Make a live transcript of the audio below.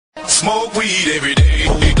Smoke weed every day.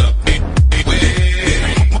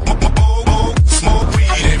 Smoke weed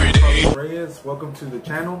every day. Reyes, welcome to the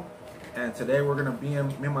channel. And today we're gonna be me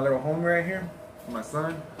and my little homie right here, my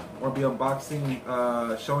son. We're gonna be unboxing,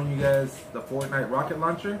 showing you guys the Fortnite rocket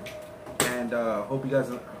launcher, and hope you guys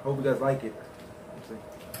like it.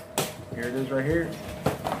 Here it is right here.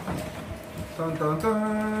 Dun dun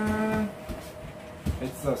dun.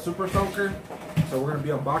 It's a super soaker, so we're gonna be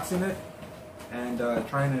unboxing it and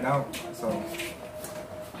trying it out. So,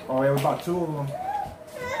 oh yeah, we bought two of them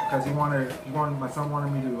because my son wanted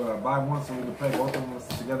me to buy one so we could play both of them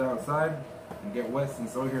together outside and get wet,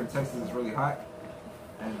 since over here in Texas it's really hot.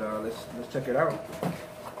 And let's check it out.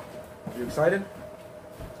 You excited?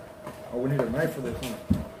 Oh, we need a knife for this one.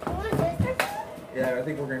 Yeah, I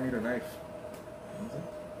think we're gonna need a knife.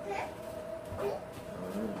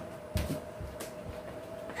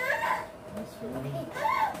 This one.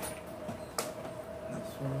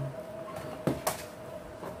 This one.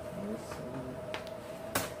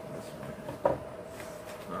 This one.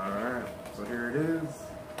 Alright, so here it is.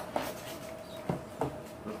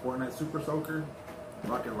 The Fortnite Super Soaker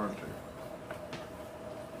rocket launcher.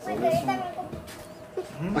 So this one.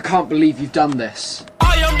 I can't believe you've done this.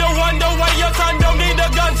 I am the one, the way your son don't need a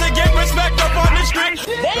gun to get respect up on the street.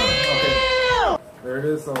 Okay. There it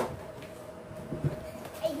is. So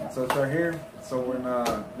it's right here. So when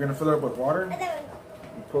we're gonna fill it up with water,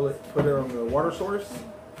 you put it on the water source,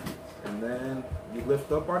 and then you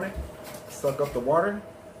lift up on it, suck up the water,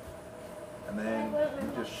 and then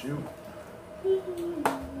you just shoot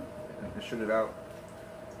and shoot it out.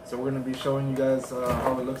 So we're gonna be showing you guys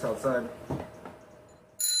how it looks outside.